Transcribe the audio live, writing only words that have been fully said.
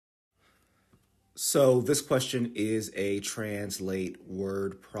So this question is a translate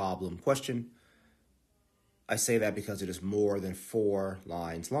word problem question. I say that because it is more than 4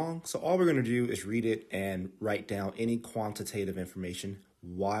 lines long. So all we're going to do is read it and write down any quantitative information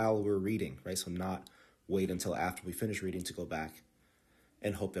while we're reading, right? So not wait until after we finish reading to go back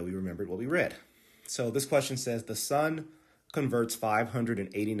and hope that we remembered what we read. So this question says the sun converts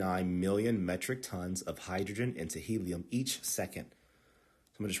 589 million metric tons of hydrogen into helium each second.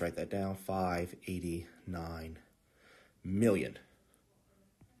 So I'm going to just write that down, 589 million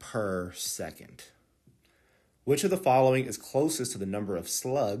per second. Which of the following is closest to the number of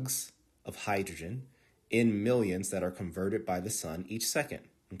slugs of hydrogen in millions that are converted by the sun each second?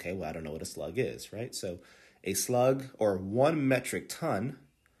 Okay, well, I don't know what a slug is, right? So a slug, or 1 metric ton,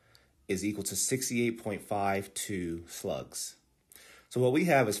 is equal to 68.52 slugs. So what we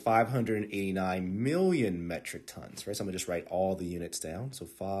have is 589 million metric tons, right? So I'm going to just write all the units down. So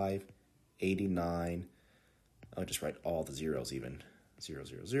 589, I'll just write all the zeros even. 000,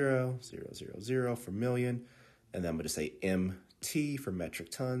 000 for million. And then I'm going to say MT for metric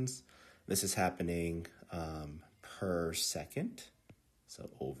tons. This is happening per second. So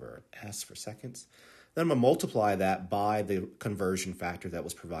over S for seconds. Then I'm going to multiply that by the conversion factor that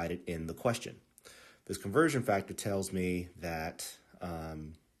was provided in the question. This conversion factor tells me that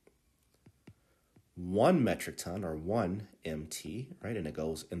 1 metric ton, or 1 MT, right? And it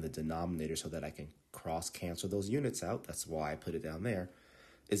goes in the denominator so that I can cross cancel those units out. That's why I put it down there,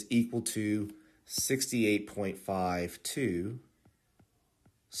 is equal to 68.52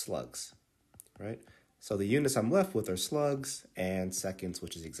 slugs, right? So the units I'm left with are slugs and seconds,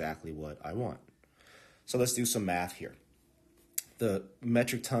 which is exactly what I want. So let's do some math here. The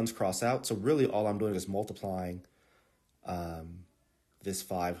metric tons cross out, so really all I'm doing is multiplying this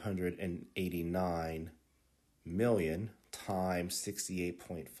 589 million times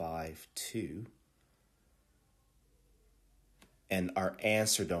 68.52. And our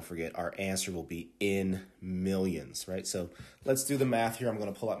answer, don't forget, our answer will be in millions, right? So let's do the math here. I'm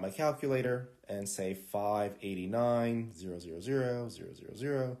going to pull out my calculator and say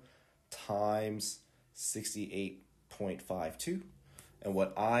 589,000,000 times 68.52. And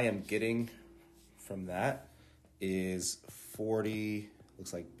what I am getting from that is 40,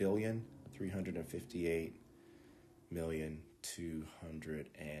 looks like billion,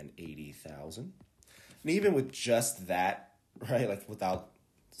 358,280,000. And even with just that, right, like without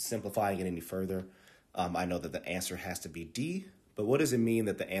simplifying it any further, I know that the answer has to be D. But what does it mean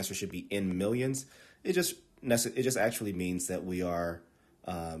that the answer should be in millions? It just actually means that we are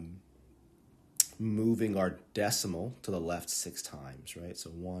moving our decimal to the left 6 times, right? So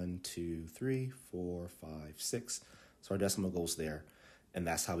 1, 2, 3, 4, 5, 6. So our decimal goes there, and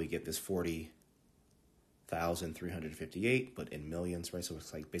that's how we get this 40,358, but in millions, right? So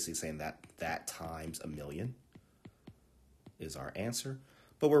it's like basically saying that times a million is our answer,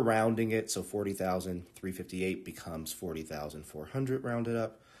 but we're rounding it, so 40,358 becomes 40,400 rounded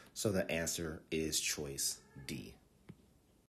up, so the answer is choice D.